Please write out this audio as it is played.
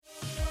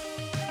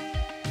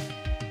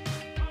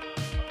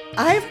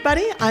Hi,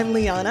 everybody. I'm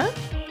LeOnna.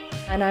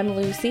 And I'm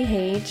Lucy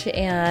Hage,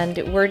 and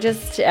we're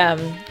just,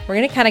 we're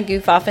going to kind of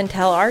goof off and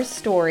tell our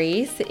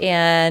stories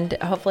and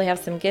hopefully have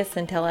some guests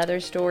and tell other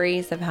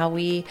stories of how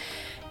we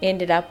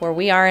ended up where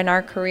we are in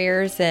our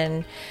careers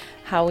and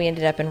how we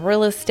ended up in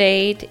real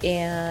estate.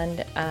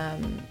 And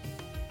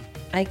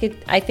I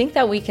think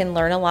that we can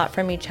learn a lot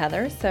from each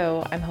other.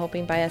 So I'm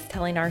hoping by us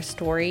telling our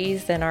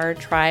stories and our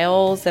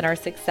trials and our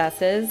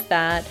successes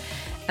that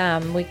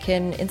we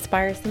can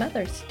inspire some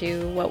others to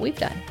do what we've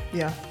done.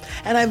 Yeah.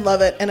 And I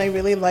love it. And I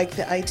really like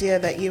the idea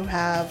that you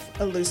have,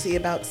 Lucy,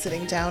 about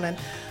sitting down and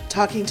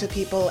talking to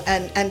people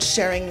and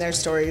sharing their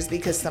stories,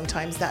 because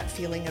sometimes that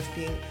feeling of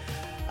being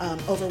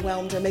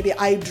overwhelmed, or maybe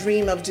I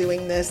dream of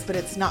doing this, but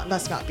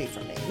must not be for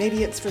me.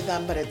 Maybe it's for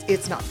them, but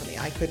it's not for me.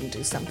 I couldn't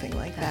do something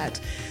like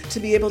that. To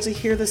be able to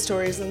hear the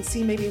stories and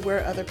see maybe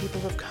where other people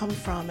have come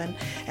from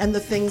and the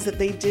things that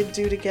they did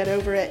do to get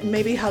over it, and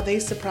maybe how they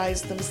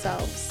surprised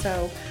themselves.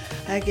 So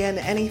again,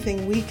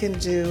 anything we can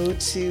do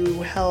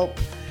to help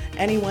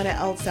anyone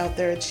else out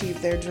there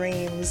achieve their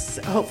dreams,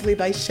 hopefully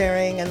by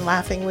sharing and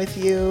laughing with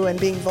you and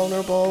being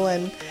vulnerable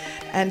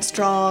and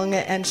strong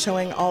and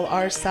showing all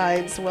our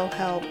sides, will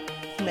help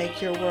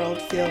make your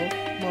world feel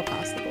more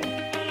possible.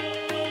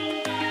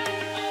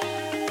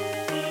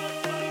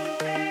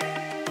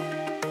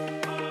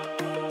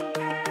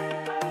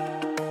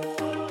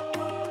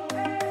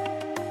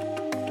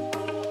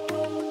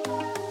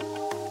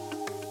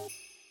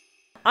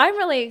 I'm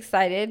really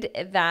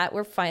excited that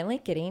we're finally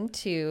getting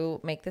to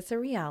make this a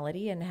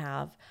reality and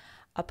have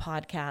a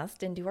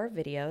podcast and do our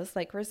videos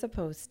like we're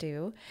supposed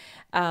to.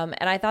 And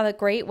I thought a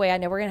great way, I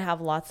know we're going to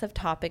have lots of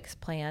topics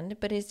planned,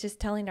 but it's just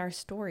telling our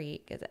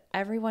story, because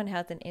everyone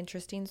has an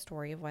interesting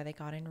story of why they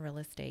got in real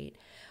estate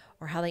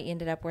or how they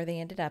ended up where they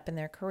ended up in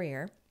their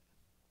career.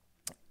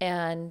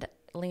 And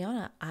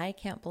LeOnna, I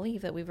can't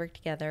believe that we've worked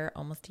together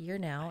almost a year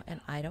now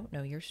and I don't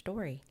know your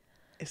story.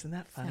 Isn't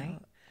that funny?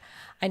 So,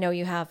 I know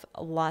you have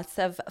lots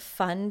of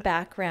fun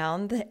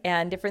background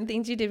and different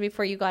things you did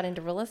before you got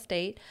into real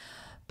estate,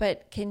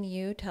 but can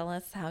you tell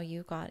us how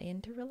you got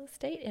into real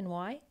estate and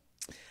why?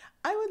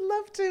 I would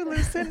love to,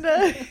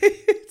 Lucinda.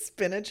 It's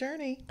been a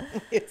journey.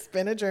 It's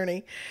been a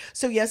journey.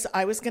 So yes,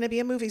 I was going to be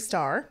a movie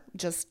star,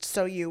 just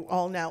so you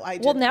all know. I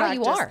did Well, now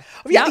practice. you are.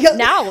 Yeah,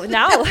 now,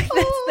 like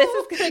this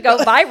is going to go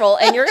viral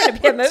and you're going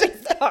to be a movie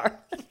star.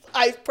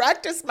 I've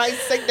practiced my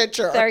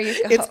signature. There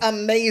you go. It's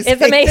amazing.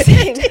 It's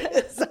amazing.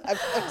 It is.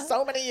 I've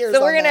so many years.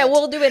 So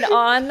we'll do an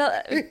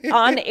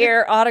on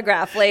air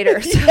autograph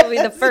later. So it'll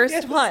be the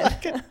first one.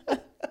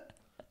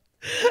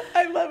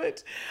 I love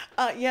it.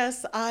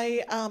 Yes,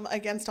 I,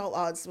 against all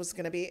odds, was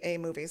going to be a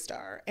movie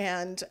star.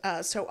 And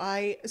so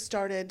I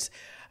started,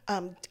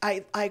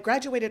 I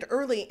graduated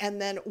early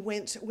and then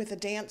went with a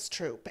dance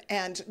troupe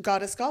and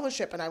got a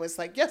scholarship. And I was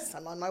like, yes,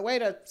 I'm on my way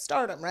to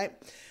stardom, right?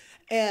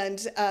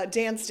 And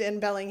danced in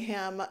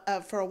Bellingham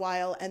for a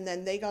while. And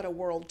then they got a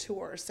world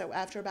tour. So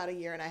after about a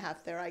year and a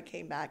half there, I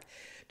came back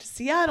to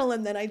Seattle.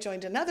 And then I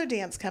joined another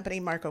dance company,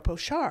 Marco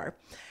Pochard.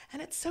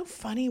 And it's so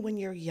funny when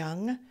you're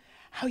young,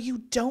 how you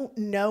don't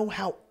know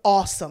how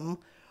awesome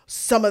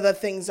some of the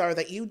things are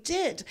that you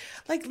did.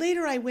 Like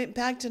later I went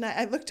back and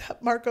I looked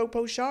up Marco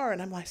Pochard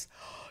and I'm like,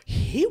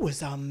 he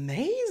was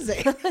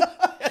amazing.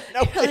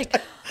 No, like,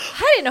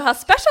 I didn't know how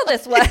special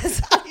this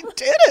was. I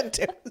didn't.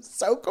 It was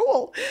so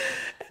cool.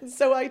 And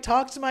so I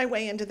talked my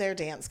way into their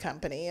dance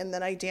company, and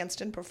then I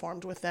danced and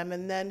performed with them.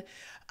 And then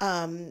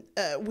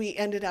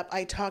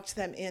I talked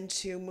them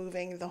into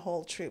moving the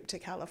whole troupe to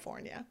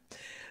California.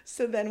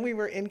 So then we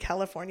were in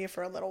California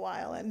for a little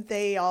while, and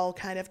they all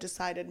kind of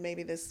decided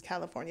maybe this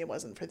California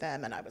wasn't for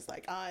them. And I was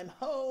like, I'm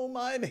home.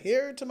 I'm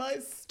here to my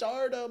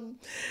stardom.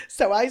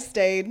 So I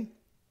stayed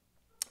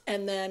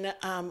and then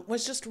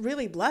was just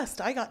really blessed.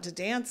 I got to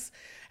dance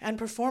and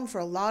perform for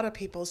a lot of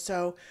people.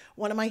 So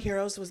one of my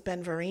heroes was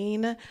Ben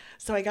Vereen.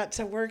 So I got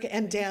to work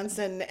and dance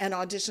and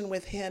audition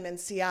with him in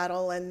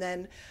Seattle. And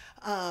then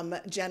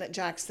Janet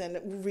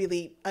Jackson,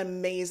 really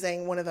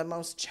amazing, one of the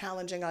most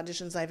challenging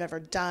auditions I've ever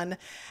done.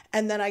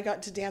 And then I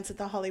got to dance at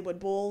the Hollywood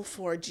Bowl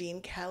for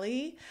Gene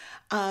Kelly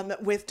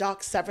with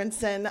Doc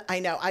Severinsen. I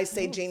know I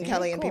say Gene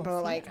Kelly and people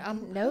are like,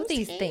 know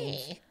these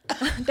things.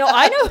 No,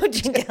 I know who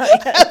Gene Kelly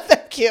is.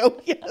 Thank you.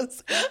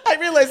 Yes. I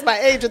realized my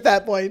age at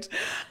that point.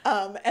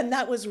 And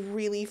that was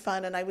really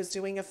fun. And I was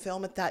doing a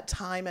film at that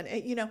time. And,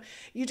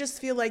 you just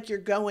feel like you're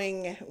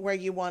going where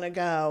you want to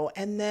go.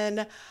 And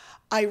then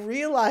I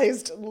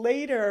realized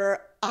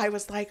later, I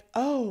was like,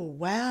 oh,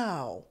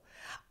 wow,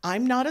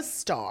 I'm not a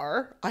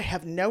star. I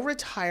have no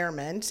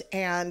retirement.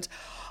 And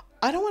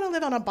I don't want to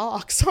live on a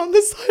box on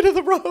the side of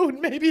the road.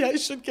 Maybe I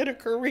should get a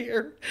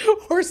career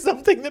or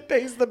something that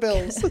pays the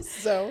bills.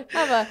 So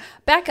have a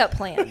backup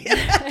plan. Yeah,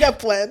 backup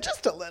plan,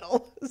 just a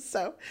little.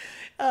 So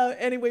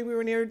anyway, we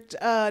were near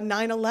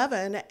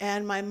 9/11,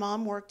 and my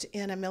mom worked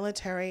in a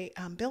military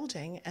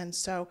building. And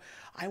so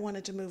I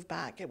wanted to move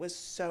back.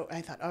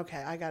 I thought,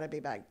 okay, I got to be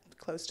back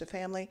close to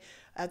family.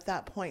 At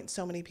that point,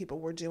 so many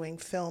people were doing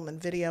film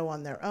and video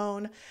on their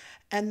own.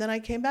 And then I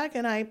came back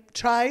and I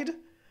tried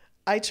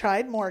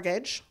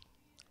mortgage.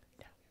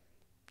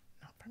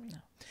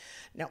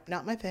 No,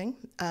 not my thing.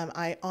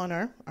 I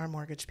honor our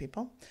mortgage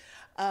people.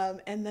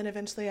 And then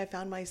eventually I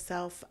found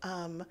myself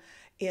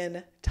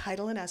in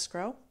title and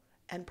escrow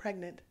and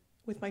pregnant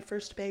with my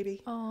first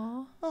baby.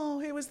 Oh,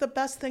 Oh, it was the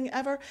best thing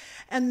ever.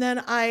 And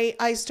then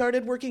I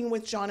started working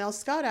with John L.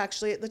 Scott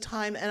actually at the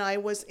time, and I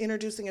was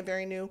introducing a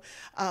very new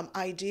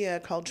idea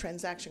called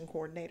transaction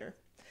coordinator.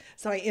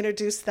 So I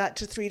introduced that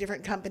to 3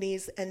 different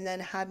companies and then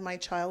had my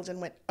child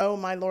and went, oh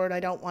my Lord, I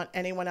don't want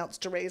anyone else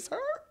to raise her.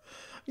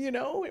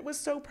 It was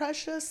so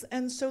precious.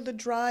 And so the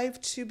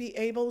drive to be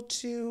able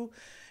to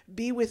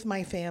be with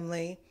my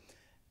family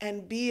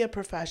and be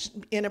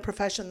in a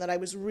profession that I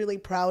was really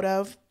proud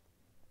of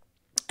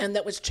and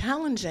that was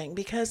challenging,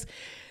 because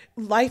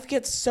life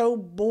gets so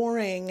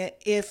boring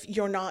if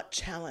you're not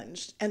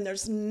challenged. And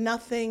there's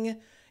nothing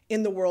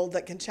in the world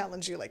that can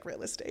challenge you like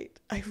real estate.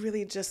 I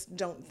really just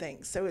don't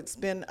think. So it's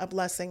been a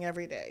blessing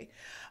every day.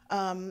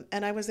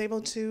 And I was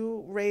able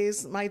to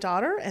raise my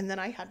daughter, and then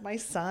I had my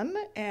son.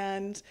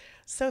 And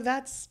so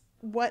that's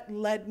what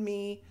led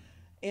me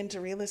into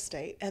real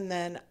estate. And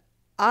then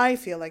I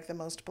feel like the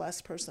most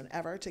blessed person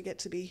ever to get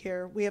to be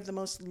here. We have the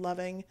most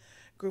loving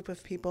group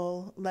of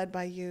people led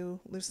by you,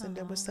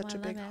 Lucinda, with such a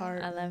big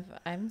heart.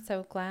 I'm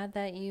so glad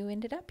that you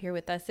ended up here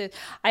with us.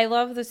 I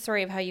love the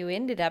story of how you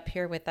ended up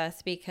here with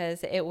us,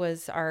 because it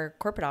was our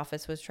corporate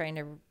office was trying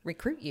to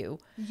recruit you.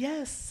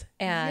 Yes.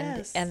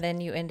 And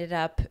then you ended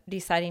up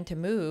deciding to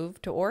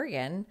move to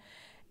Oregon,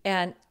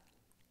 and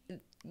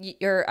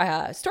your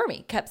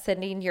Stormy kept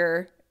sending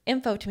your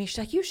info to me. She's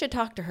like, you should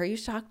talk to her. You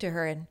should talk to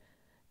her. And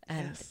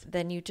yes.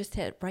 Then you just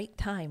hit right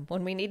time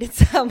when we needed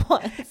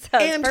someone. So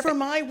and for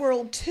my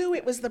world too,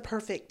 it was the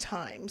perfect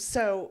time.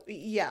 So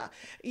yeah,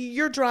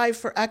 your drive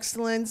for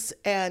excellence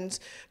and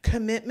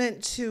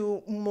commitment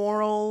to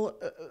moral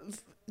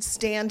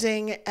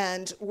standing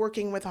and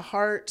working with a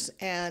heart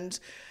and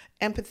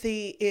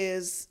empathy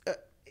is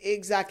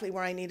exactly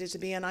where I needed to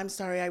be. And I'm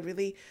sorry,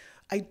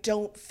 I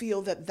don't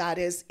feel that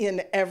is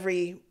in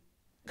every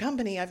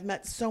company. I've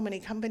met so many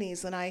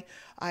companies, and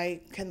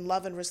I can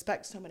love and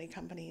respect so many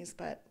companies,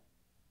 but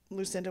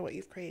Lucinda, what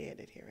you've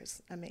created here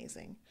is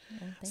amazing.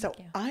 So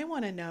I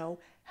want to know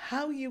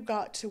how you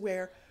got to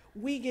where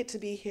we get to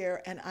be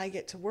here and I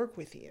get to work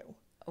with you.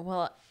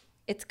 Well,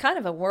 it's kind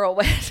of a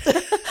whirlwind.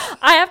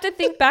 I have to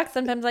think back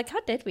sometimes, like,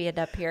 how did we end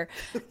up here?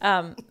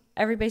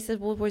 Everybody says,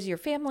 well, was your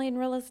family in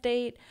real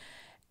estate?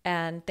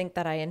 And think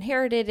that I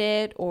inherited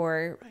it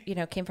or,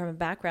 came from a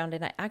background.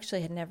 And I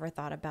actually had never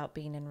thought about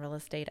being in real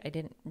estate. I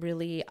didn't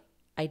really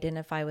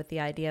identify with the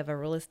idea of a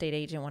real estate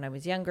agent when I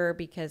was younger,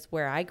 because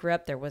where I grew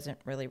up, there wasn't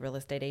really real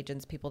estate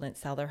agents. People didn't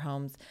sell their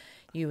homes.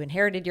 You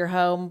inherited your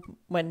home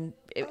when,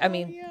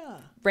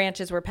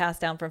 ranches were passed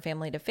down from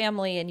family to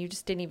family, and you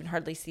just didn't even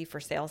hardly see for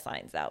sale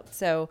signs out.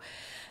 So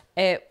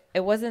it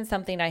wasn't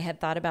something I had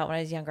thought about when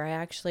I was younger. I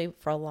actually,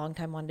 for a long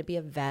time, wanted to be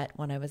a vet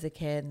when I was a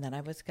kid, and then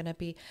I was going to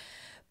be,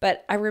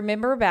 but I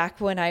remember back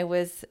when I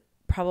was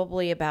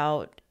probably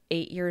about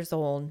 8 years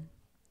old,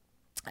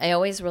 I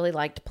always really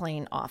liked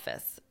playing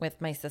office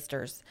with my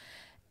sisters.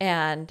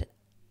 And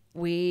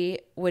we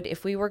would,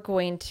 if we were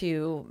going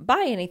to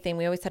buy anything,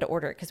 we always had to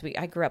order it, because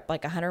I grew up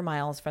like 100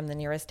 miles from the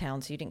nearest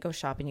town. So you didn't go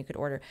shopping, you could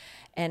order.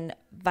 And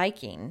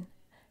Viking,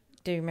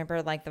 do you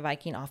remember like the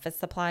Viking office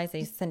supplies? They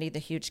used to send you the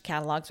huge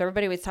catalog. So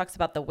everybody always talks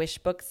about the wish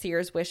book,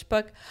 Sears wish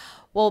book.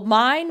 Well,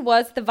 mine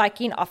was the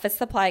Viking office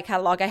supply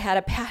catalog. I had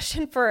a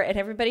passion for it, and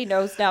everybody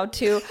knows now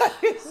too,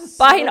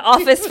 buying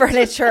office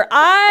furniture.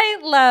 I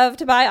love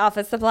to buy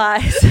office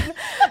supplies.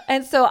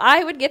 And so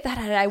I would get that,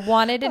 and I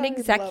wanted an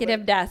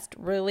executive desk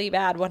really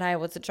bad when I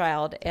was a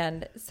child.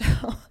 And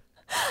so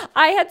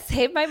I had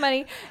saved my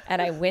money,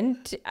 and I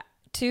went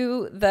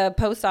to the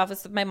post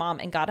office with my mom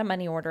and got a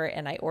money order,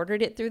 and I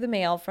ordered it through the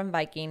mail from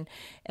Viking.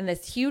 And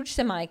this huge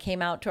semi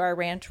came out to our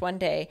ranch one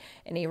day,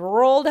 and he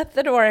rolled up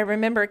the door. I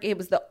remember it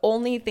was the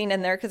only thing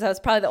in there, because I was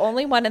probably the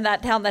only one in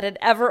that town that had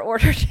ever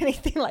ordered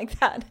anything like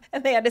that.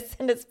 And they had to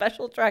send a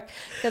special truck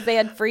because they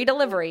had free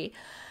delivery.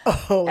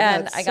 Oh,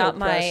 and that's I got so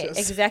my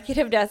precious.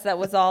 executive desk that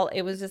was all,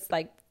 it was just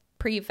like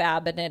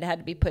prefab, and it had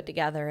to be put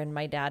together, and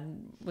my dad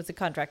was a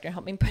contractor and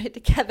helped me put it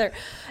together.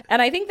 And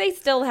I think they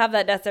still have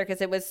that desk there,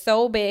 because it was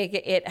so big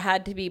it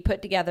had to be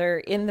put together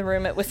in the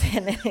room it was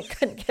in, and it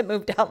couldn't get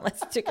moved out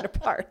unless you took it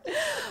apart.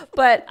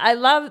 But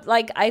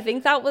I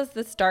think that was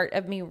the start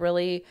of me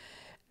really,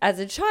 as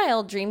a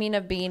child, dreaming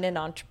of being an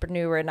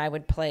entrepreneur. And I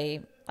would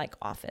play like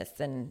office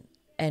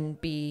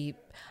and be,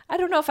 I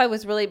don't know if I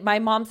was really, my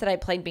mom said I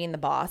played being the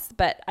boss,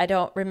 but I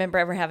don't remember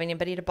ever having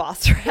anybody to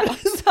boss around.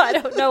 So I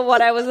don't know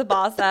what I was a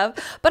boss of,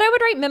 but I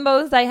would write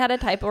memos. I had a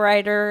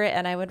typewriter,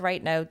 and I would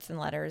write notes and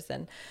letters.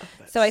 And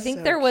so I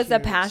think there was a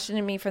passion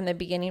in me from the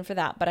beginning for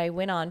that, but I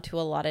went on to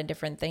a lot of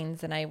different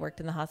things, and I worked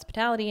in the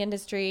hospitality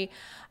industry.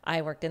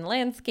 I worked in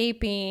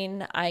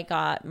landscaping. I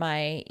got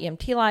my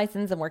EMT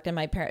license and worked in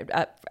I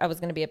was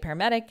going to be a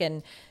paramedic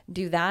and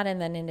do that,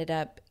 and then ended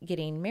up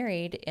getting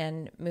married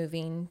and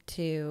moving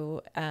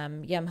to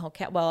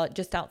Yamhill,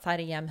 just outside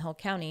of Yamhill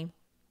County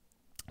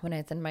when I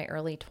was in my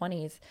early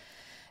 20s.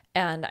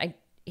 And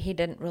he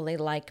didn't really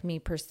like me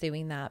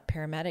pursuing that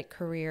paramedic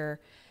career.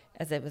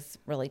 as it was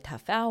really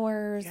tough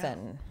hours Yeah.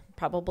 and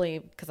probably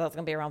because I was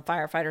going to be around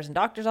firefighters and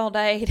doctors all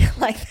day. He didn't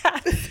like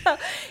that. So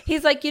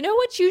he's like, you know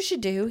what you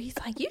should do? He's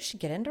like, you should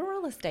get into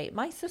real estate.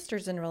 My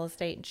sister's in real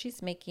estate and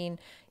she's making,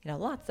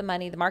 lots of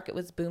money. The market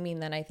was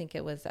booming then. I think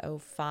it was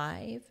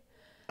 2005.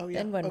 Oh, yeah.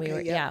 And when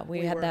Okay,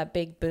 we had that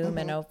big boom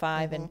in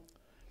 2005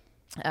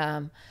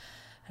 and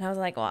I was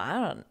like, well, I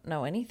don't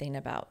know anything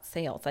about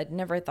sales. I'd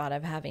never thought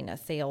of having a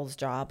sales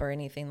job or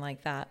anything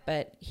like that.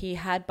 But he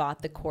had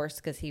bought the course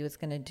because he was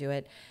going to do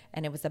it.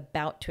 And it was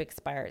about to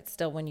expire. It's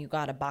still when you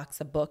got a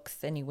box of books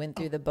and you went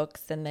through the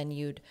books and then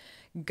you'd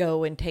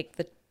go and take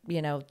the,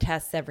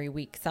 tests every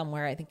week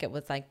somewhere. I think it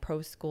was like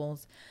pro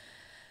schools.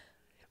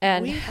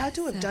 And we had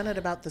to have done it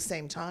about the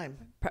same time.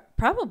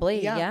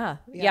 Probably, Yeah.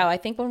 yeah. I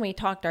think when we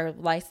talked our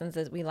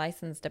licenses, we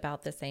licensed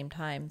about the same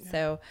time. Yeah.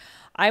 So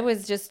I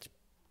was just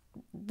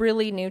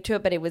really new to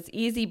it, but it was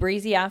easy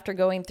breezy after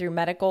going through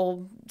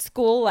medical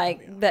school.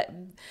 That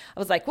I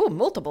was like, oh,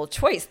 multiple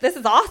choice. This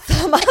is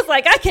awesome. I was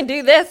like, I can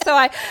do this. So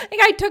I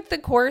think I took the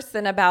course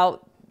in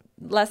about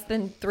less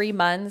than 3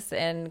 months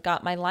and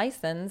got my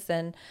license.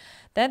 And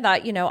then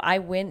thought, I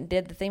went and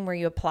did the thing where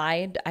you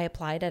applied. I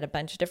applied at a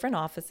bunch of different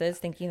offices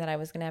thinking that I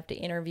was going to have to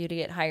interview to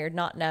get hired,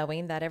 not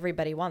knowing that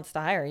everybody wants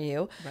to hire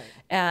you. Right.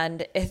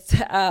 And it's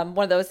one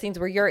of those things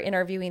where you're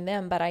interviewing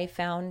them. But I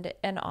found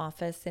an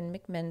office in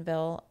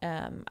McMinnville.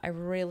 I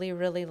really,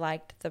 really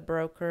liked the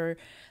broker.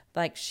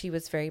 Like, she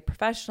was very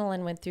professional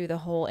and went through the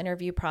whole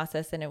interview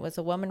process. And it was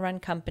a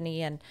woman-run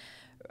company, and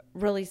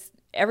really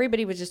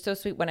everybody was just so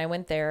sweet when I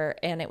went there.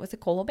 And it was a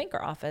Coldwell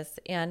Banker office.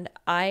 And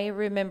I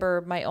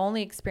remember my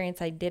only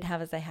experience I did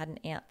have is I had an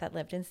aunt that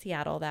lived in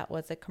Seattle that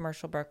was a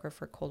commercial broker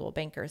for Coldwell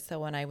Banker. So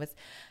when I was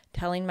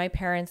telling my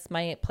parents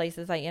my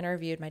places I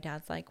interviewed, my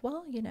dad's like,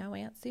 well,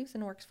 Aunt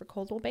Susan works for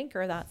Coldwell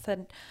Banker. That's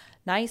a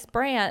nice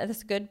brand.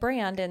 That's a good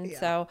brand. And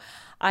so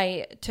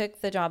I took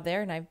the job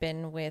there, and I've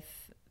been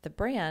with the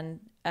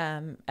brand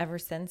ever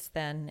since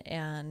then.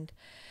 And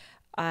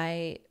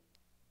I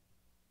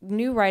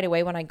knew right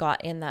away when I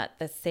got in that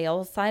the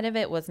sales side of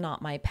it was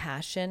not my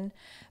passion,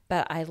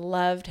 but I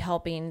loved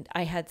helping.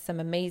 I had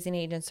some amazing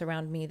agents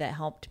around me that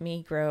helped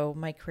me grow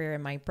my career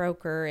in my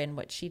broker and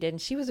what she did.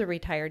 And she was a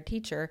retired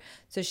teacher,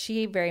 so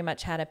she very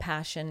much had a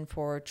passion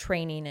for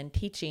training and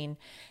teaching.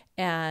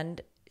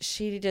 And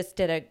she just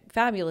did a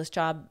fabulous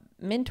job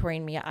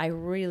mentoring me. I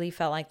really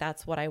felt like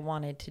that's what I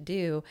wanted to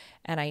do.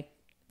 And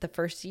the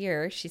first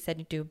year, she said,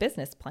 you do a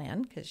business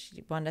plan, because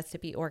she wanted us to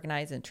be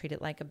organized and treat it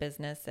like a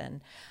business.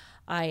 And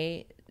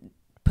I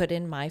put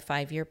in my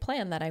 5-year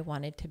plan that I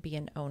wanted to be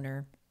an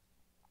owner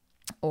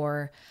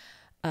or,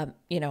 a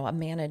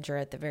manager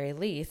at the very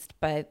least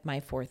by my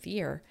 4th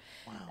year.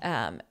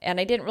 Wow. And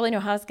I didn't really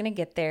know how I was going to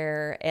get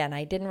there. And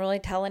I didn't really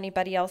tell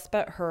anybody else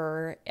but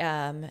her.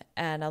 And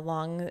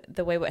along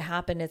the way, what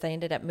happened is I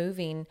ended up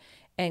moving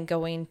and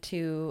going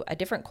to a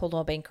different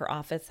Coldwell Banker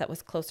office that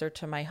was closer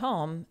to my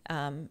home,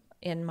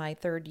 in my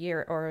 3rd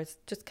year, or I was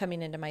just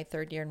coming into my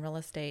 3rd year in real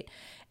estate.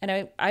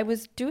 And I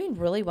was doing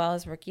really well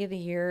as Rookie of the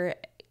Year,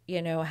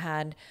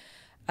 had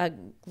a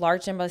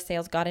large number of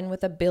sales, got in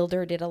with a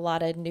builder, did a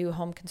lot of new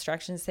home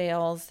construction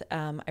sales.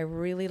 I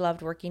really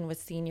loved working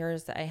with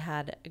seniors. I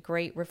had a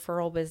great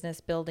referral business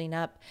building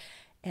up.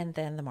 And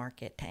then the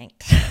market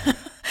tanked.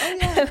 Oh,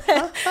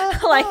 yeah.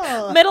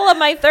 Like middle of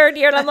my 3rd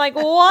year. And I'm like,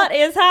 what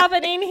is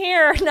happening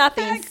here?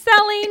 Nothing's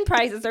selling.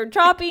 Prices are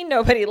dropping.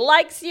 Nobody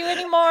likes you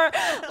anymore.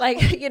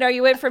 Like,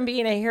 you went from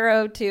being a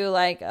hero to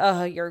like,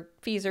 oh, your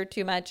fees are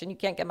too much and you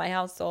can't get my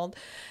house sold.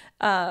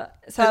 So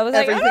I was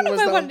like, I don't know if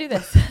I want to do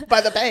this. By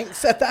the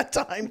banks at that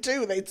time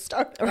too, they'd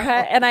start.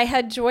 Right. And I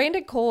had joined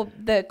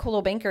the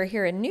Coldwell Banker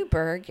here in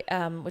Newburgh,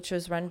 which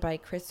was run by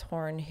Chris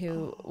Horn,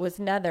 who was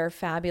another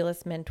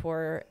fabulous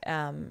mentor.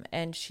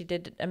 And she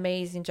did an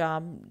amazing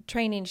job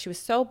training. She was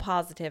so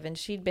positive, and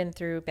she'd been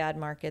through bad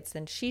markets,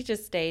 and she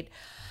just stayed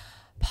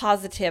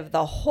positive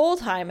the whole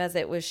time as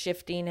it was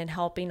shifting and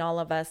helping all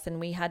of us. And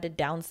we had to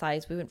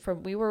downsize.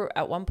 We were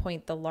at one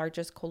point the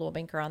largest Coldwell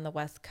Banker on the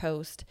West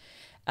Coast.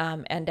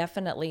 And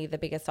definitely the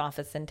biggest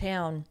office in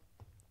town.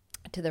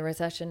 To the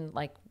recession,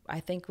 like,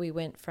 I think we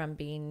went from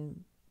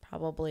being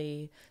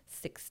probably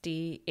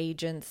 60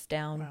 agents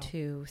down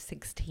to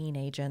 16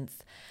 agents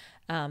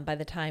by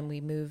the time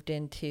we moved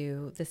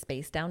into the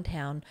space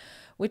downtown,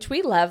 which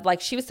we loved. Like,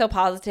 she was so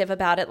positive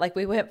about it. Like,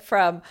 we went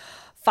from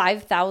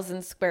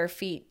 5,000 square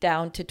feet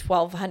down to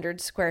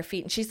 1,200 square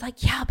feet. And she's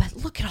like, yeah, but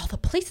look at all the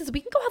places. We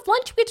can go have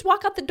lunch. We can just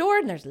walk out the door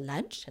and there's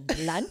lunch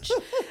and lunch.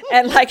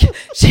 And like,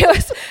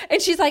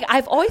 she's like,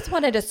 I've always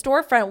wanted a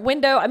storefront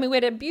window. I mean, we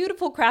had a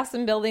beautiful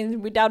craftsman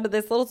building. We down to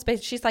this little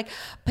space. She's like,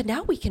 but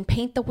now we can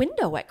paint the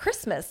window at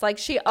Christmas. Like,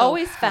 she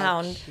always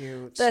found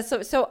that.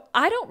 So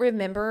I don't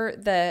remember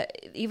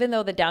even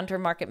though the downturn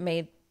market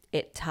made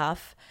it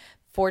tough,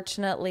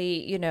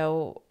 fortunately,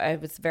 I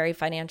was very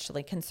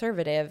financially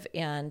conservative,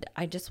 and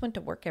I just went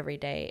to work every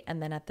day.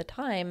 And then at the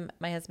time,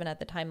 my husband at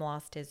the time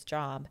lost his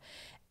job.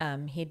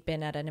 He'd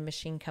been at a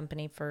machine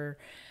company for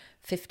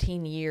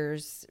 15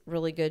 years,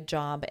 really good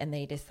job, and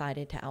they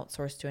decided to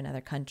outsource to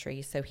another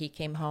country. So he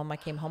came home. I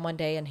came home one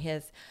day, and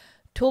his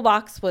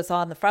toolbox was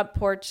on the front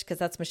porch because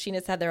that's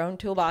machinists had their own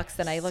toolbox.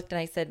 And I looked and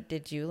I said,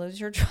 "Did you lose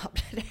your job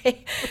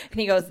today?" And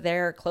he goes,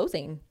 "They're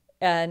closing."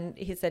 And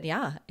he said,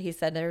 "Yeah." He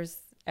said,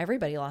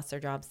 everybody lost their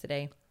jobs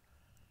today.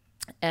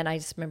 And I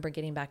just remember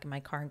getting back in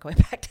my car and going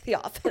back to the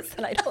office.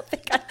 And I don't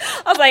think I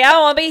was like, "I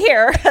don't want to be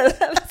here."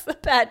 That's a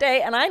bad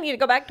day. And I need to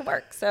go back to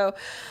work. So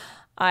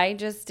I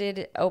just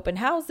did open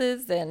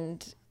houses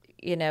and,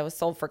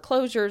 sold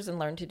foreclosures and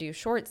learned to do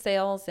short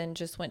sales and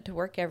just went to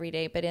work every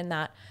day. But in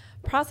that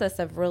process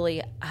of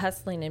really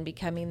hustling and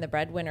becoming the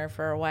breadwinner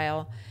for a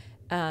while,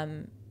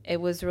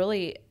 it was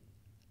really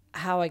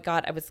how I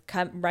was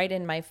right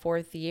in my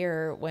 4th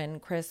year when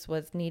Chris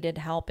needed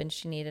help and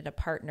she needed a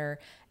partner.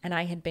 And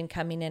I had been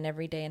coming in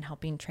every day and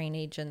helping train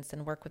agents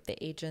and work with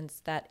the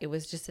agents, that it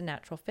was just a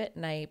natural fit.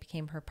 And I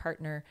became her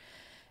partner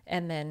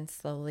and then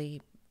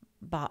slowly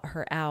bought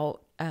her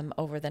out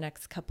over the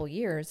next couple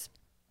years.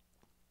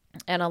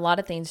 And a lot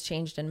of things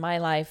changed in my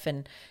life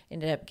and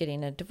ended up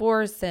getting a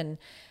divorce and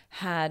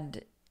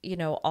had,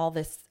 all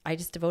this. I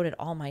just devoted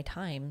all my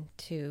time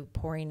to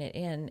pouring it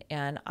in.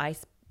 And I,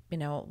 a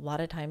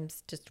lot of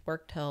times just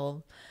worked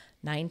till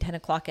 9, 10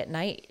 o'clock at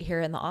night here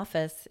in the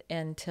office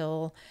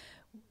until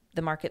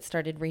the market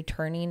started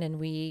returning and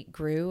we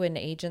grew in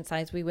agent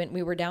size. We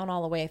were down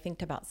all the way, I think,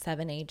 to about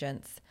 7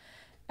 agents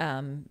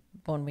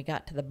when we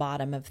got to the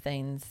bottom of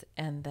things,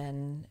 and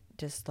then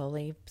just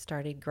slowly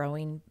started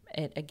growing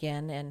it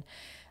again. And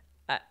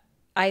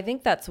I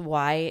think that's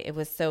why it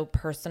was so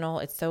personal.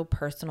 It's so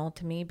personal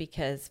to me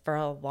because for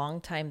a long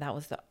time, that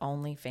was the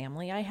only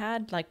family I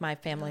had. Like my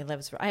family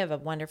I have a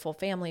wonderful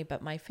family,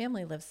 but my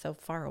family lives so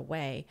far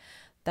away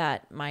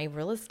that my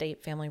real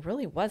estate family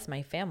really was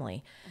my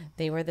family.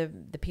 They were the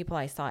people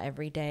I saw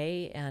every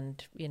day.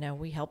 And,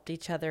 we helped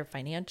each other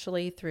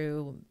financially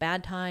through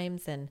bad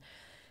times. And,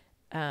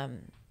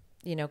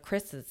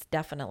 Chris is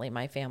definitely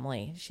my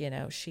family.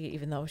 She,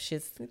 even though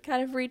she's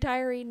kind of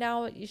retiring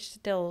now,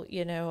 still,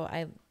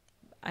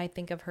 I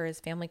think of her as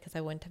family because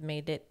I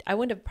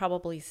wouldn't have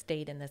probably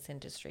stayed in this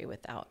industry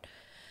without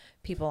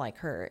people like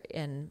her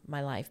in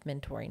my life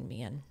mentoring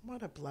me. And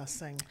what a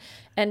blessing.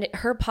 And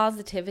her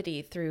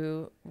positivity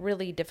through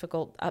really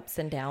difficult ups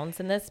and downs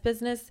in this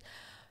business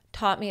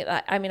taught me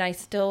that. I mean, I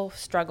still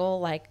struggle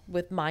like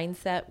with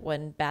mindset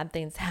when bad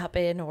things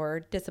happen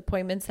or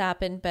disappointments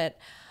happen, but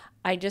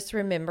I just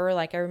remember,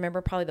 I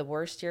remember probably the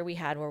worst year we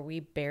had where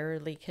we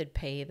barely could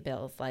pay the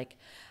bills. Like,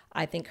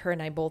 I think her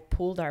and I both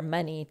pooled our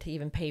money to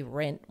even pay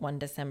rent one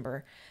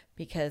December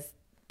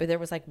but there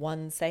was like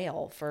one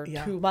sale for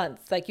 2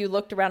 months. Like you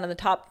looked around in the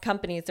top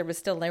companies, they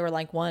were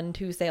like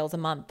 1-2 sales a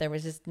month. There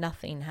was just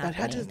nothing happening.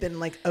 That had to have been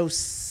like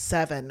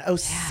 07,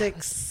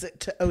 06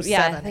 to 07.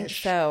 Yeah, I think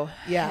so.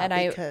 Yeah,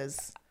 and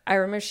because I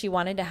remember she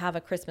wanted to have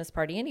a Christmas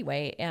party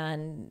anyway.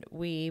 And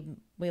we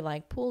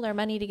like pooled our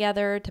money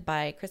together to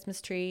buy a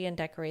Christmas tree and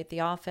decorate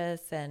the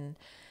office. And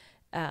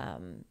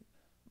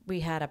we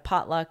had a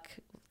potluck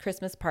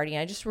Christmas party.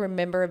 And I just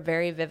remember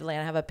very vividly,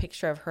 I have a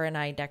picture of her and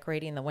I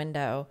decorating the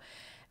window.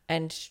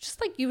 And just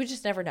like, you would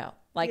just never know.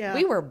 Like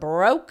we were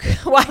broke.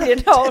 I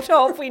didn't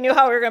know if we knew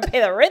how we were going to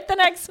pay the rent the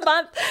next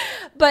month.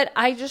 But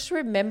I just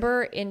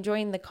remember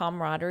enjoying the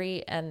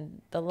camaraderie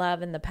and the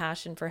love and the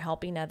passion for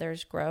helping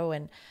others grow.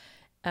 And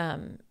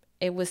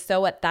it was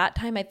so at that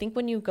time, I think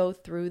when you go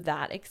through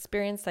that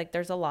experience, like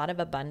there's a lot of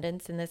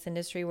abundance in this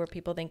industry where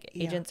people think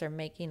agents are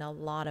making a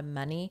lot of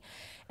money.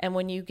 And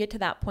when you get to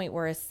that point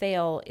where a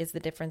sale is the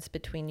difference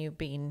between you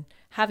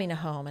having a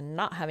home and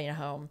not having a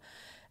home,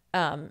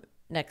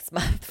 next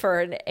month for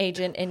an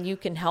agent, and you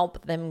can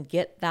help them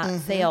get that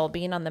sale,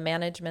 being on the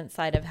management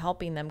side of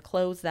helping them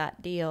close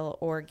that deal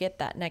or get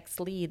that next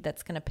lead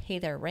that's going to pay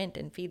their rent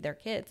and feed their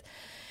kids.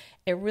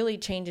 It really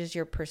changes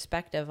your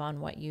perspective on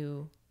what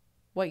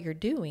you're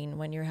doing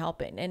when you're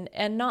helping.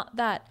 And not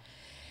that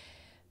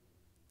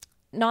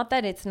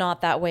it's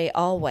not that way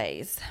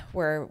always,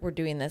 where we're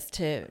doing this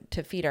to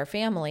feed our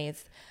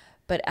families,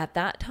 but at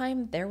that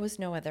time there was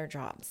no other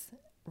jobs.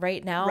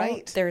 Right now,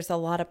 there's a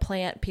lot of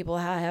people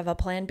have a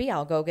plan B.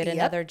 I'll go get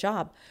another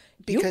job.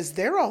 Because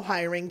they're all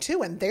hiring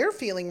too, and they're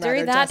feeling rather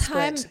during that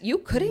desperate. time, you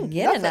couldn't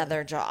get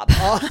another job.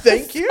 Oh,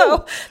 thank you.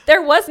 So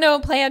there was no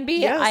plan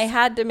B. Yes. I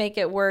had to make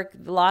it work.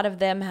 A lot of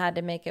them had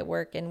to make it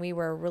work, and we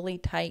were a really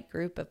tight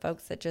group of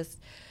folks that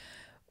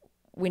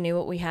we knew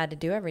what we had to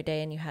do every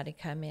day, and you had to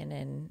come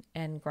in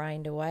and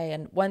grind away.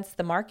 And once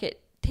the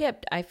market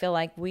tipped, I feel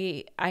like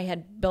I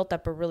had built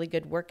up a really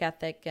good work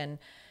ethic and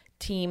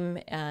team,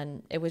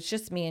 and it was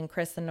just me and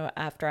Chris. And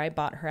after I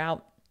bought her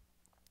out,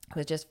 it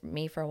was just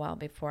me for a while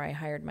before I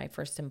hired my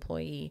first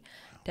employee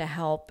to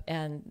help.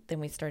 And then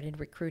we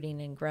started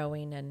recruiting and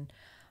growing, and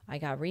I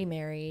got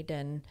remarried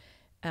and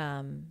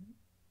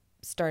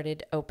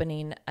started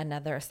opening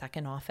a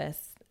second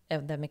office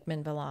of the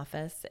McMinnville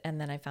office.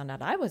 And then I found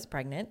out I was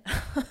pregnant.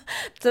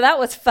 So that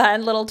was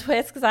fun, little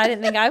twist, because I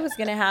didn't think I was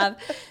going to have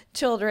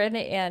children.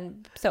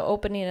 And so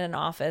opening an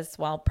office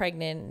while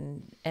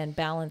pregnant and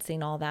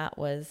balancing all that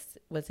was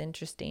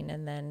interesting.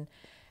 And then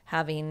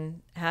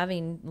having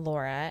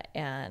Laura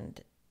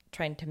and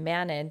trying to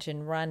manage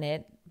and run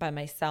it, by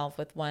myself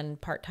with one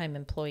part-time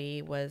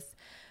employee was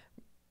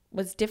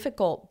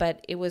difficult,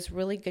 but it was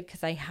really good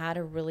because I had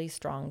a really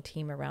strong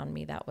team around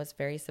me that was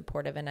very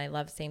supportive. And I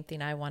love same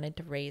thing. I wanted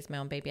to raise my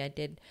own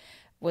baby.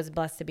 Was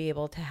blessed to be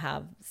able to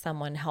have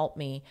someone help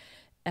me.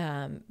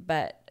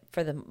 But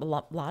for a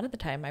lot of the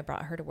time I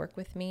brought her to work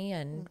with me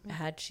and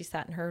she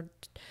sat in her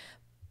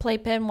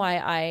playpen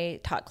while I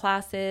taught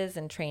classes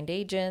and trained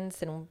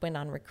agents and went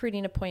on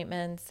recruiting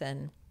appointments.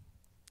 And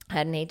I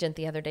had an agent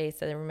the other day,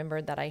 so I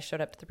remembered that I showed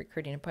up to the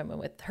recruiting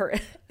appointment with her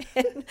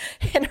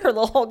in her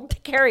little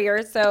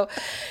carrier. So,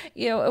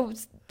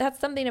 that's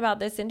something about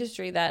this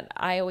industry that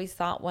I always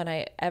thought when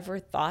I ever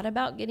thought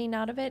about getting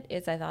out of it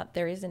is I thought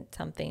there isn't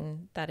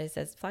something that is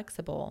as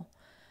flexible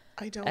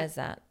as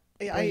that.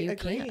 I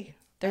agree.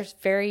 There's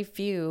very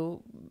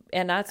few.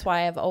 And that's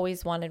why I've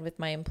always wanted with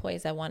my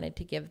employees, I wanted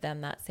to give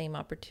them that same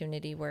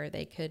opportunity where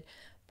they could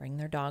bring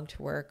their dog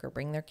to work or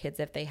bring their kids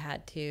if they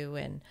had to.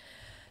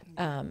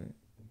 And,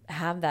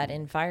 have that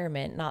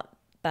environment, not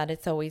that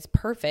it's always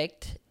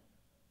perfect,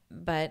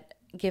 but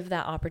give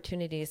that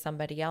opportunity to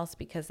somebody else,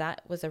 because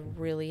that was a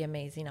really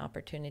amazing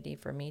opportunity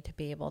for me to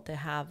be able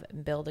to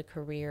build a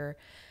career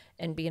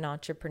and be an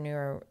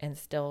entrepreneur and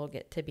still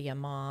get to be a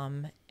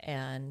mom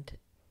and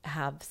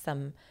have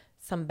some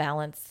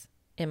balance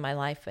in my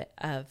life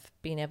of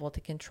being able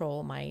to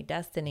control my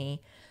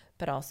destiny,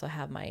 but also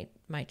have my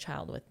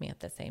child with me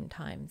at the same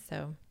time.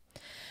 So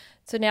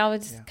now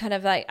it's kind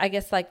of like, I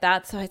guess like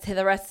that. So I'd say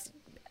the rest,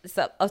 it's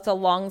a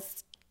long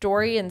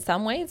story in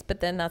some ways,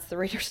 but then that's the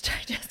Reader's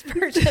Digest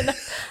version of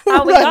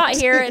how we got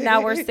here. And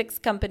now we're 6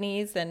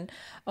 companies and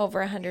over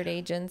 100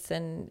 agents.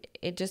 And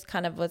it just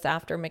kind of was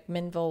after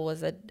McMinnville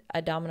was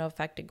a domino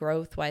effect of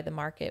growth, why the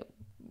market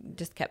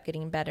just kept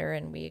getting better.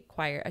 And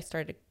I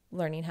started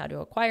learning how to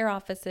acquire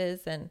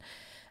offices, and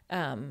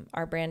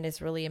our brand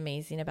is really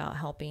amazing about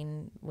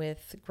helping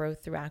with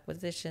growth through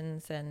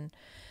acquisitions. And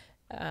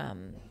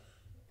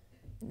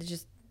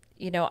just,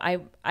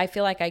 I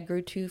feel like I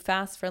grew too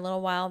fast for a little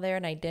while there,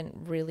 and I didn't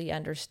really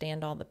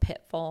understand all the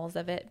pitfalls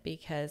of it,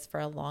 because for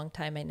a long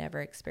time I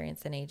never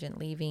experienced an agent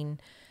leaving.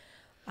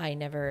 I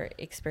never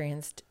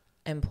experienced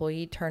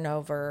employee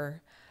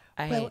turnover.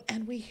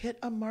 And we hit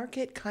a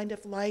market kind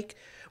of like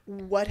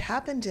what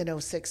happened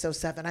in 06,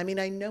 07. I mean,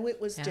 I know it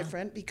was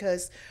different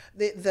because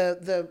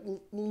the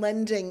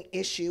lending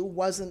issue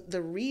wasn't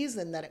the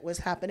reason that it was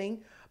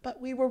happening,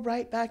 but we were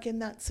right back in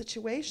that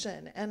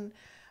situation. And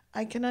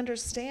I can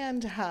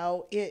understand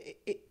how it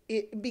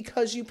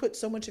because you put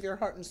so much of your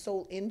heart and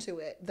soul into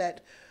it,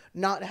 that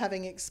not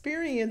having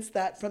experienced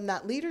that from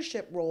that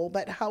leadership role,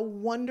 but how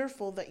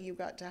wonderful that you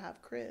got to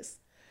have Chris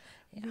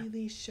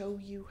really show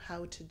you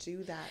how to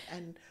do that.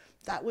 And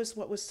that was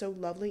what was so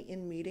lovely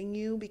in meeting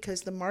you,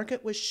 because the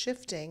market was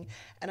shifting.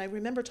 And I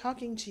remember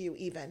talking to you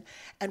even,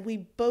 and we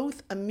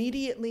both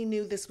immediately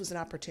knew this was an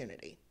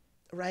opportunity,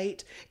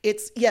 right?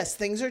 Yes,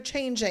 things are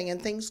changing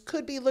and things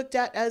could be looked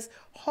at as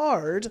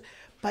hard,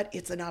 but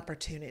it's an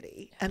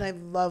opportunity. And I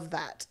love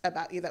that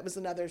about you. That was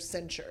another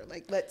censure.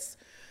 Like, this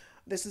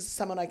is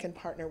someone I can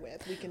partner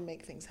with. We can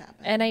make things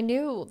happen. And I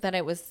knew that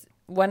it was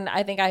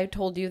I think I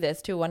told you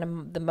this too, one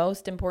of the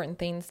most important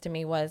things to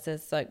me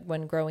is like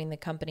when growing the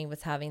company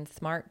was having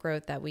smart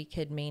growth that we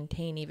could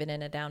maintain even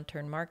in a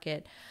downturn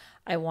market.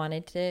 I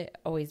wanted to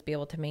always be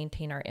able to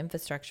maintain our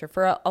infrastructure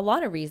for a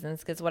lot of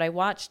reasons, because what I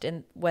watched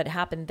and what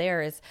happened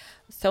there is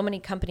so many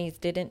companies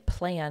didn't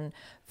plan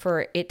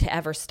for it to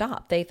ever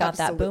stop. They thought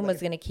that boom was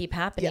going to keep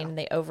happening, and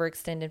they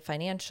overextended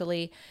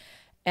financially,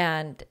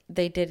 and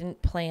they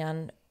didn't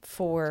plan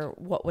for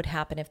what would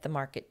happen if the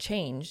market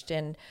changed.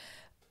 And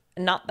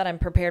not that I'm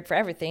prepared for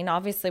everything,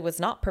 obviously was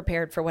not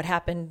prepared for what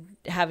happened,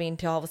 having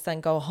to all of a sudden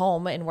go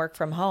home and work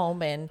from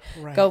home and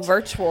go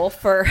virtual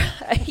for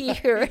a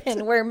year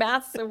and wear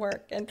masks at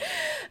work and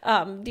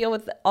deal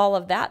with all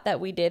of that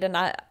we did. And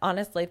I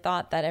honestly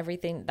thought that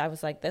everything, I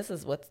was like, this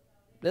is going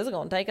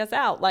to take us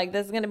out. Like,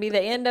 this is going to be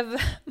the end of,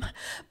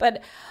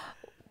 but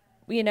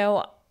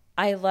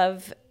I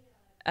love,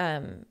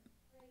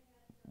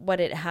 what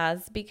it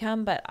has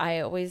become, but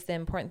the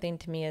important thing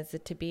to me is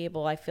to be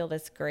able, I feel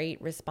this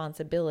great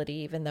responsibility,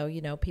 even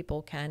though,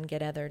 people can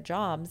get other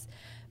jobs,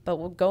 but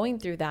we're going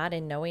through that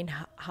and knowing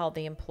how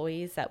the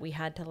employees that we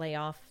had to lay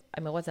off,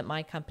 I mean, it wasn't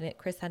my company,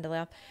 Chris had to lay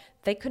off,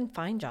 they couldn't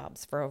find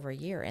jobs for over a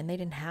year and they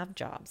didn't have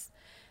jobs.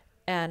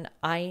 And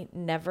I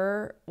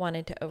never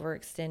wanted to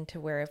overextend to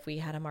where if we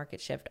had a market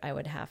shift, I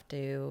would have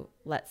to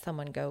let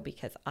someone go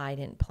because I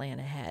didn't plan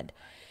ahead.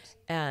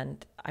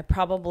 And I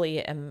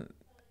probably am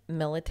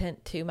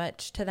militant too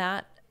much to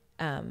that,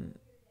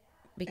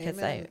 because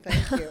Amen.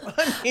 Thank you.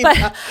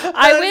 But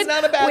I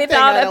went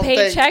without a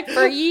paycheck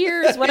for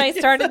years when I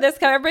started this.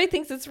 Everybody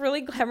thinks it's really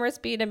glamorous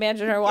being a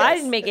manager. Well, I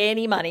didn't make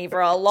any money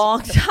for a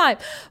long time,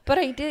 but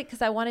I did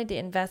because I wanted to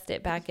invest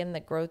it back in the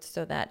growth,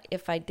 so that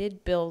if I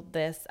did build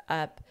this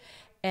up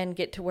and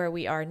get to where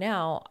we are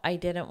now, I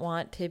didn't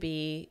want to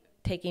be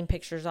taking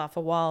pictures off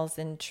of walls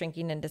and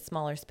shrinking into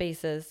smaller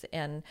spaces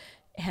and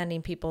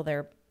handing people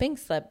their pink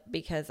slip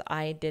because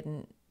I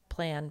didn't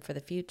plan for the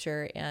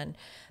future. And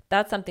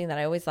that's something that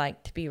I always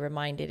like to be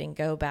reminded and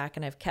go back.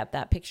 And I've kept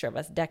that picture of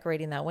us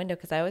decorating that window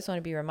because I always want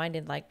to be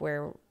reminded like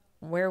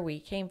where we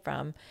came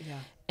from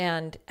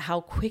and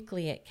how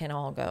quickly it can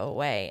all go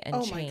away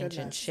and change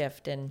and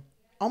shift. And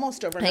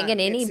almost overnight. I think in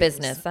any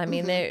business, I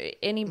mean,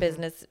 any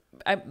business,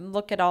 I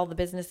look at all the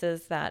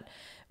businesses that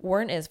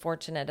weren't as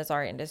fortunate as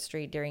our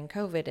industry during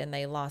COVID, and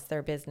they lost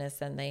their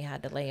business and they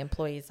had to lay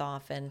employees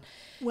off. And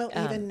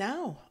even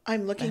now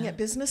I'm looking at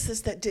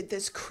businesses that did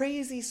this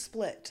crazy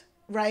split,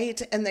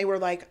 right? And they were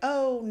like,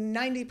 oh,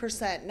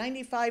 90%,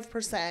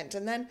 95%,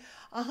 and then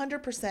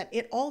 100%.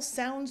 It all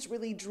sounds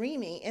really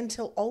dreamy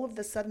until all of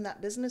a sudden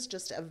that business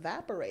just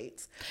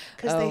evaporates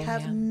because they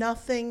have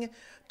nothing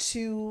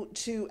to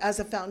as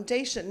a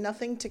foundation,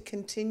 nothing to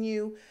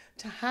continue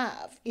to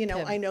have.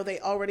 I know they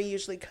already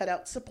usually cut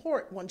out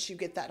support once you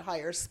get that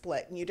higher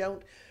split, and you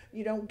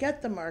don't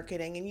get the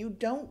marketing, and you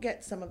don't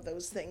get some of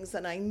those things.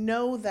 And I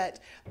know that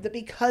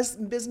because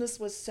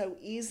business was so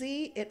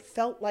easy, it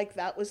felt like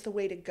that was the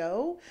way to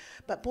go.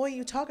 But boy,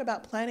 you talk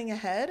about planning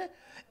ahead.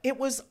 It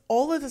was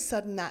all of a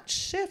sudden that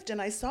shift.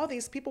 And I saw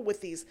these people with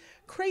these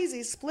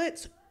crazy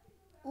splits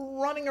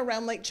running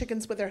around like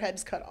chickens with their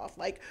heads cut off.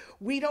 Like,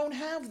 we don't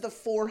have the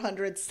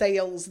 400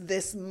 sales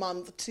this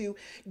month to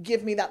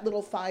give me that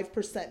little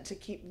 5% to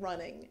keep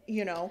running,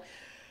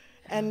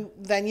 And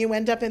then you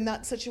end up in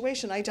that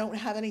situation. I don't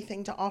have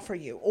anything to offer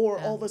you. Or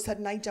all of a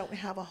sudden I don't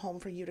have a home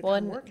for you to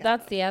come work at.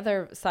 That's the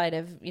other side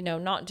of,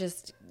 not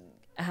just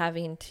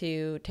having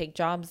to take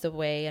jobs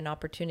away and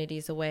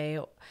opportunities away.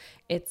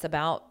 It's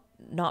about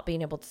not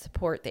being able to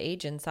support the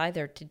agents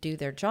either to do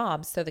their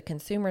jobs. So the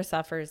consumer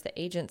suffers, the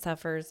agent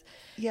suffers.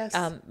 Yes.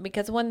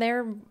 Because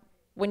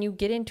when you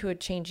get into a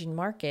changing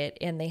market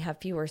and they have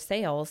fewer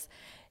sales,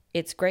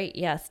 it's great,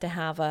 yes, to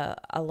have a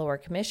lower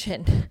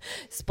commission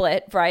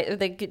split, right?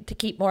 They get to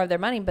keep more of their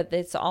money, but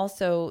it's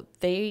also,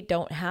 they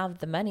don't have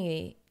the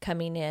money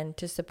coming in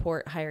to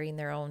support hiring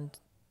their own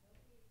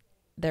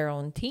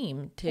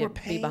team to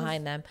be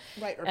behind them.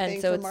 Right, or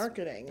paying for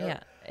marketing.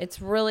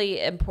 It's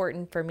really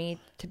important for me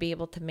to be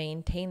able to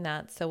maintain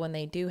that. So when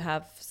they do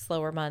have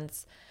slower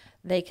months,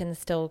 they can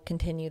still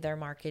continue their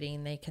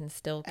marketing. They can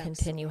still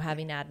continue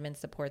having admin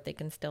support. They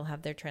can still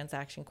have their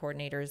transaction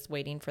coordinators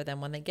waiting for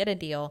them when they get a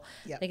deal.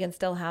 They can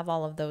still have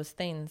all of those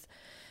things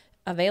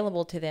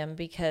available to them,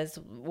 because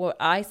what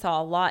I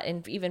saw a lot,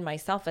 and even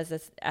myself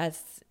as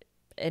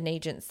an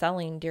agent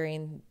selling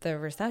during the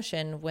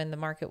recession when the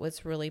market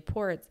was really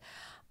poor,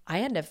 I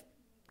had to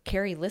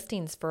carry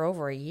listings for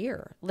over a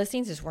year.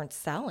 Listings just weren't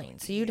selling.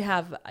 So you'd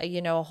have,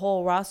 a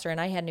whole roster,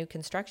 and I had new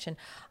construction.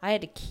 I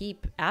had to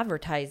keep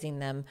advertising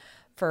them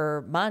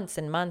for months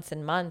and months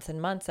and months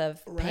and months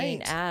of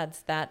paying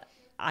ads that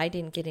I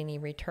didn't get any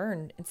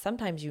return. And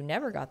sometimes you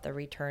never got the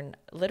return.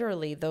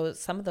 Literally,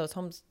 some of those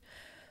homes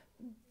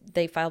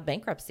they filed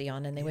bankruptcy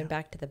on, and they went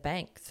back to the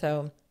bank.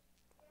 So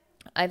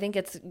I think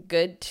it's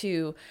good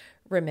to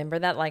remember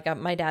that. Like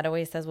my dad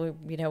always says, well,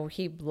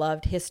 he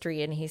loved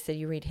history, and he said,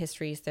 you read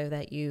history so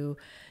that you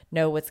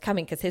know what's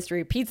coming, because history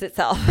repeats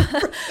itself.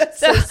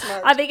 so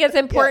smart. I think it's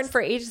important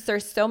for agents.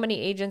 There's so many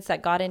agents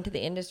that got into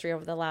the industry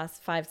over the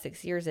last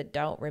 5-6 years that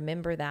don't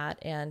remember that.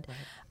 And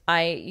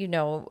I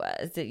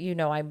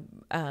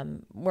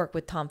work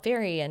with Tom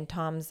Ferry, and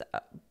Tom's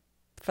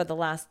for the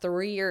last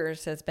 3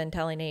 years has been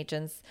telling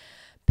agents,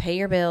 pay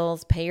your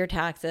bills, pay your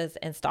taxes,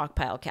 and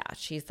stockpile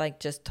cash. He's like,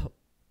 just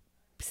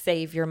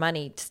save your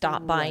money,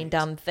 stop buying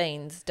dumb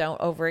things,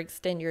 don't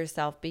overextend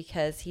yourself,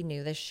 because he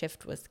knew the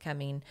shift was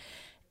coming.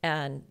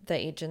 And the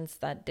agents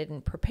that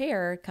didn't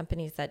prepare,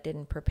 companies that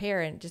didn't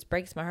prepare, and it just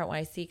breaks my heart when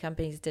I see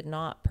companies did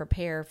not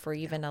prepare for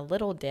even a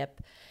little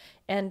dip.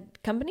 And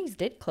companies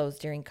did close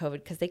during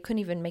COVID because they couldn't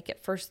even make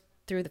it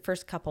through the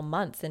first couple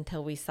months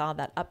until we saw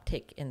that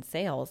uptick in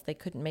sales. They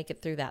couldn't make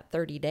it through that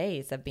 30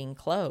 days of being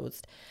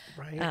closed.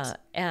 Right.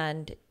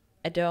 And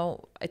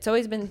it's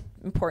always been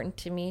important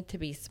to me to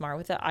be smart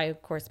with it. I,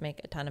 of course,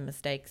 make a ton of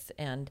mistakes,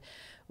 and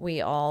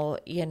we all,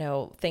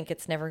 think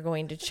it's never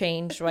going to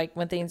change like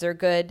when things are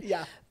good.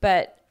 Yeah.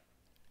 But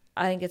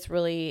I think it's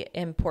really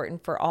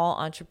important for all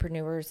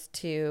entrepreneurs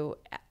to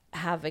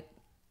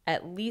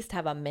at least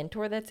have a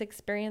mentor that's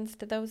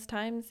experienced those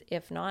times,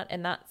 if not.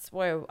 And that's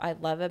what I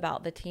love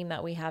about the team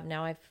that we have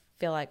now. I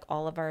feel like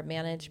all of our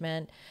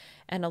management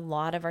and a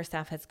lot of our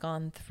staff has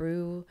gone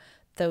through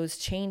those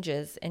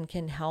changes and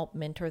can help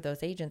mentor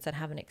those agents that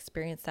haven't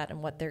experienced that,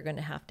 and what they're going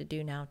to have to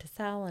do now to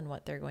sell, and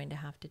what they're going to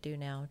have to do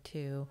now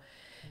to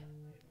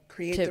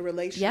create the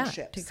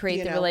relationships. To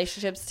create the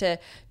relationships,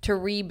 to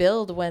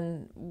rebuild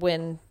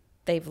when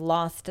they've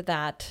lost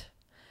that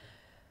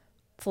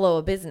flow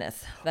of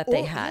business that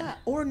they had. Yeah,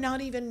 or not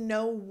even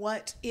know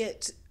what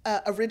it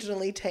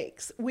originally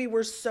takes. We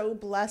were so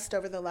blessed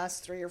over the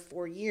last 3 or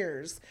 4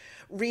 years,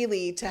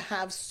 really, to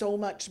have so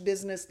much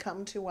business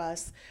come to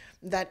us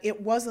that it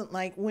wasn't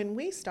like when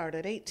we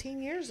started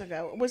 18 years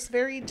ago. It was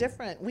very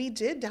different. We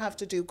did have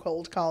to do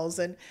cold calls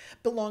and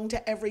belong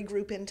to every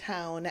group in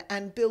town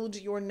and build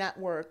your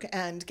network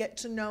and get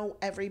to know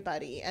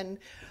everybody and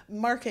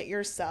market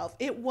yourself.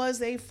 It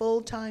was a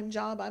full-time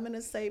job. I'm going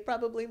to say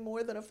probably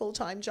more than a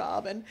full-time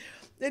job. And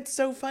it's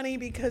so funny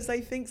because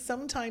I think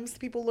sometimes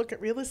people look at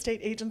real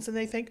estate agents and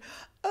they think,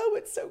 oh,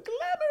 it's so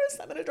glamorous.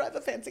 I'm going to drive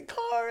a fancy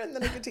car and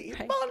then I get to eat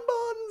Right.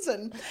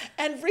 bonbons.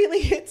 And really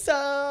it's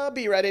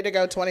be ready to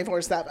go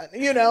 24/7.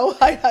 You know,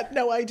 I had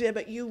no idea,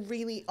 but you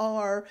really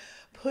are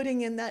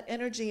putting in that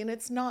energy, and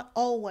it's not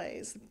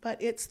always,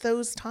 but it's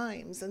those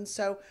times. And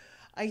so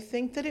I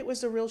think that it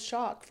was a real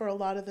shock for a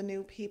lot of the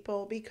new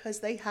people because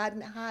they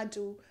hadn't had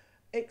to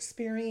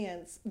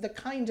experience the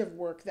kind of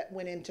work that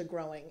went into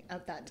growing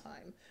at that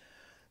time.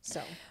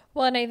 So,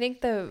 Well, and I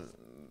think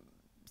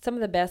some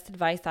of the best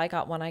advice I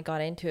got when I got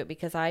into it,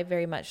 because I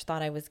very much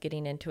thought I was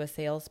getting into a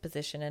sales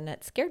position, and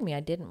it scared me. I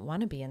didn't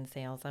want to be in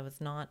sales. I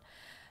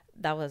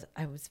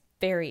was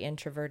very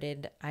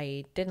introverted.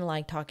 I didn't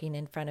like talking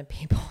in front of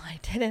people.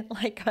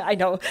 I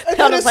know.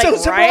 That is so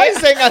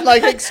surprising. I'm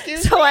like,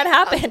 excuse me. So what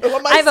happened? Who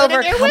am I I've sitting here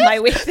overcome with? my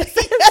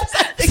weaknesses. Yes,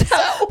 I think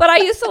so. But I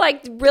used to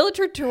like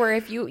realtor tour.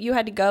 If you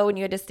had to go and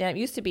you had to stand,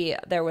 it used to be,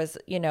 there was,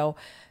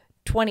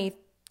 20,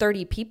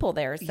 30 people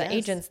there, so Yes.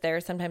 agents there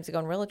sometimes to go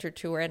on realtor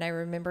tour. And I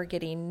remember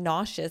getting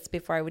nauseous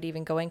before I would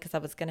even go in because I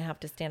was going to have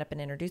to stand up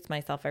and introduce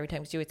myself every time,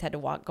 because you always had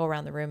to go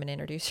around the room and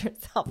introduce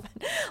yourself,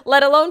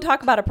 let alone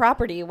talk about a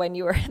property when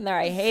you were in there.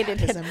 I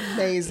hated It's it.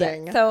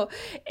 amazing. Yeah. So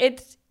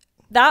it's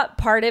that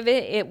part of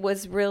it. It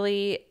was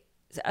really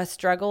a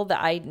struggle,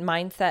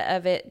 mindset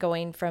of it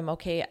going from,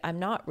 okay, I'm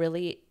not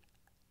really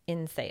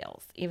in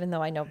sales, even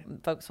though I know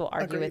folks will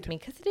argue Agreed. with me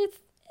because it is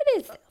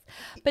sales.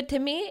 But to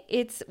me,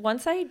 it's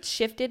once I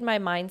shifted my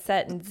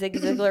mindset, and Zig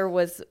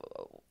Ziglar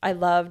I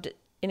loved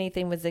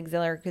anything with Zig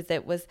Ziglar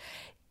because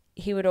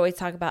he would always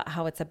talk about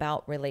how it's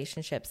about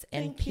relationships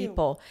and Thank you.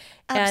 people.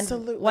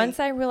 Absolutely. And once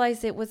I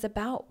realized it was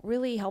about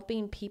really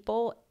helping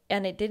people,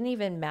 and it didn't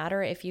even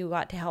matter if you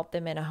got to help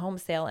them in a home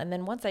sale. And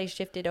then once I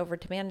shifted over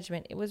to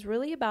management, it was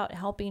really about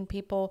helping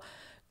people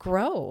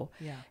grow.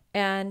 Yeah.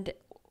 And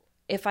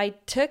if I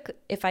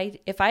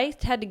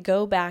had to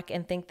go back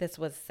and think this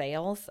was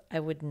sales, I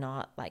would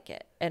not like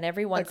it. And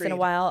every once in a Agreed.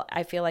 while,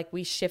 I feel like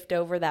we shift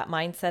over that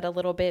mindset a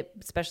little bit,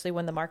 especially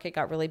when the market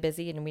got really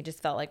busy and we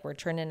just felt like we're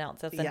churning out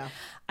stuff. And Yeah.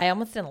 I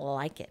almost didn't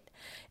like it.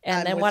 And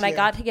I'm then with when I you.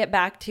 got to get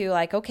back to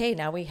like, okay,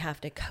 now we have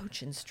to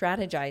coach and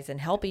strategize and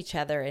help each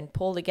other and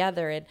pull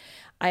together. And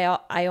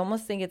I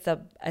almost think it's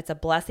a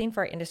blessing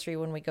for our industry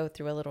when we go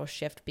through a little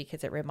shift,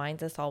 because it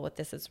reminds us all what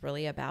this is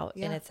really about.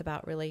 Yeah. And it's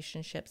about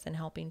relationships and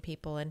helping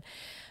people. And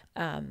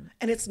And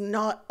it's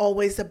not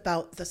always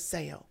about the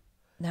sale.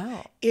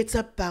 no, It's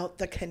about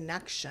the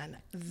connection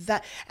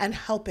and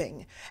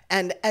helping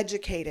and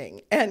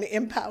educating and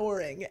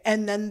empowering.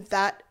 And then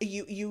that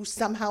you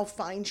somehow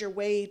find your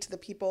way to the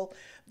people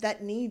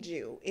that need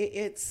you.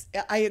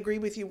 I agree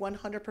with you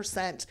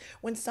 100%.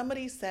 When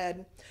somebody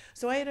said,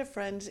 so I had a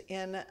friend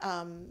in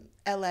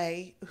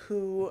LA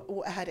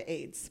who had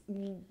AIDS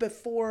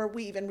before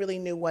we even really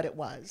knew what it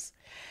was.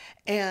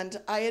 And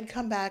I had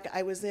come back,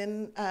 I was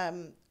in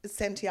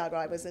Santiago,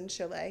 I was in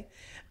Chile,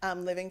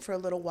 living for a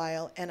little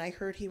while, and I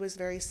heard he was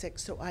very sick.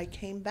 So I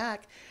came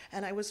back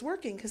and I was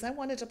working because I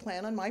wanted to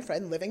plan on my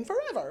friend living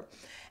forever.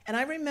 And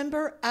I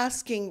remember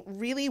asking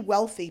really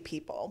wealthy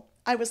people,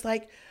 I was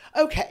like,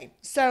 okay,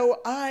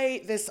 so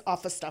this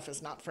office stuff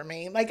is not for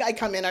me. Like I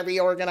come in, I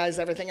reorganize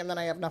everything, and then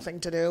I have nothing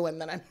to do, and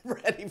then I'm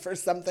ready for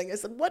something. I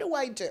said, what do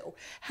I do?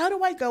 How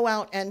do I go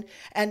out and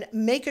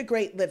make a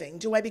great living?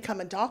 Do I become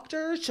a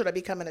doctor? Should I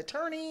become an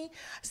attorney?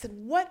 I said,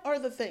 what are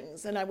the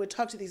things? And I would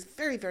talk to these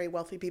very, very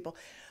wealthy people.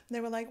 And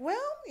they were like,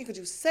 well, you could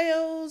do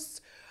sales,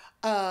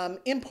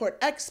 import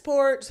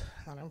export,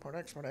 not import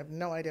export, I have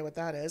no idea what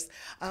that is,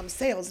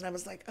 sales. And I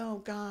was like, oh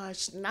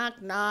gosh,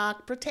 knock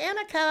knock,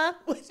 Britannica,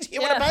 do you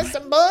want to buy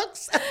some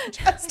books?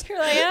 you're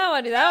like, I don't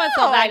want to do that. I want to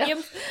sell No, I know.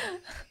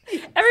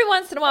 vacuums. Every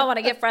once in a while when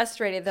I get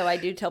frustrated, though, I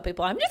do tell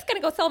people, I'm just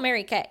going to go sell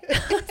Mary Kay.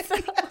 So,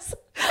 Yes.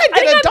 I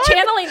think I'm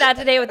channeling that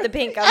today with the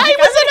pink. I was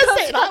going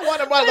to say, I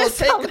wanted one of those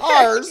pink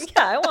cars.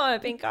 Yeah, I want a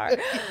pink car.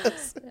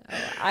 Yes.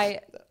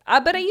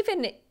 But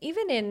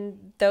even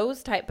in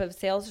those type of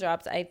sales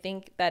jobs, I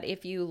think that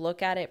if you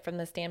look at it from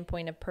the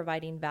standpoint of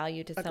providing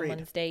value to Agreed.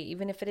 someone's day,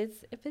 even if it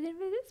is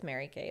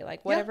Mary Kay,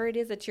 like whatever it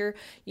is that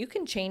you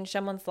can change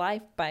someone's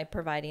life by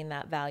providing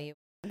that value.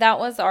 That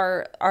was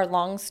our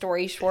long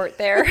story short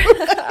there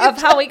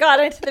of how we got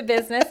into the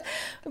business.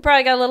 We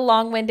probably got a little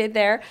long-winded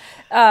there.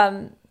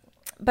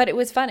 But it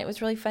was fun. It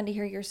was really fun to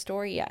hear your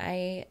story.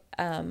 I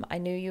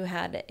knew you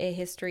had a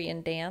history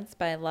in dance,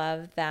 but I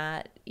love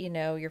that,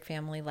 your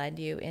family led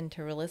you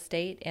into real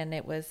estate. And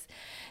it was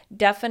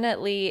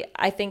definitely,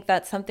 I think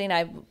that's something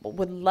I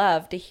would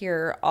love to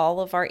hear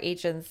all of our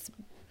agents'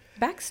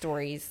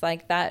 backstories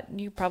like that.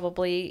 You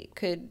probably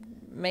could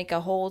make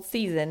a whole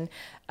season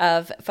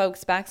of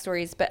folks'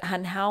 backstories, but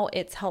on how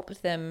it's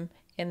helped them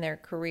in their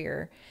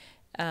career.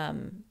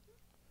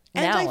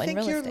 And now I in think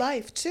real your estate.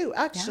 life too,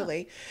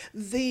 actually.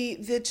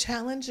 The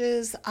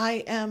challenges,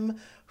 I am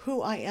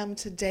who I am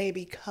today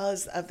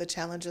because of the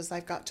challenges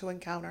I've got to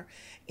encounter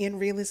in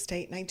real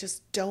estate. And I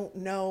just don't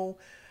know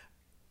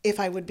if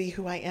I would be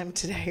who I am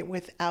today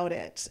without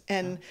it.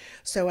 And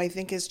so I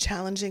think as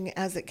challenging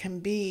as it can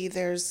be,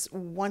 there's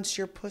once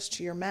you're pushed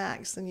to your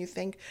max and you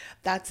think,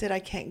 that's it, I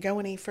can't go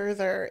any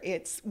further.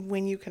 It's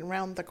when you can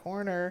round the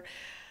corner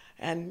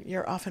and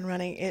you're off and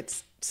running.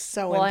 It's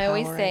so Well, I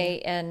empowering. always say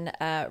in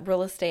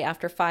real estate,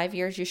 after 5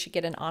 years, you should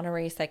get an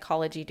honorary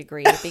psychology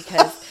degree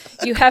because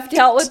you have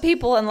dealt with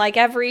people in like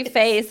every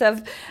phase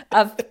of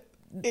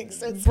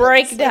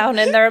breakdown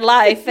in their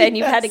life, and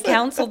you've had to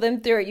counsel them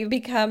through it. You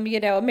become,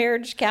 a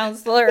marriage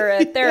counselor,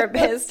 a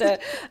therapist,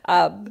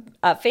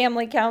 a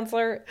family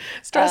counselor,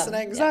 Stress and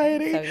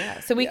anxiety.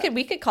 So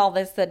we could call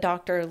this the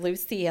Dr.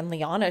 Lucy and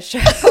LeOnna show.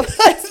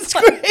 That's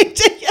great.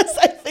 Yes,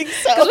 I think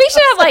so. Because we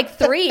should have like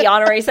 3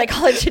 honorary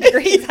psychology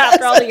degrees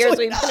after all the years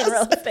we've been in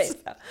real estate.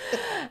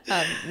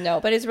 So, no,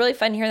 but it's really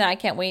fun hearing that. I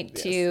can't wait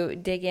to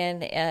dig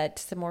in at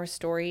some more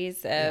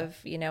stories of,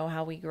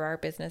 how we grew our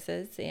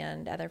businesses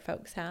and other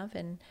folks have,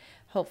 and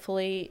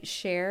hopefully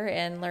share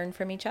and learn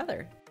from each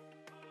other.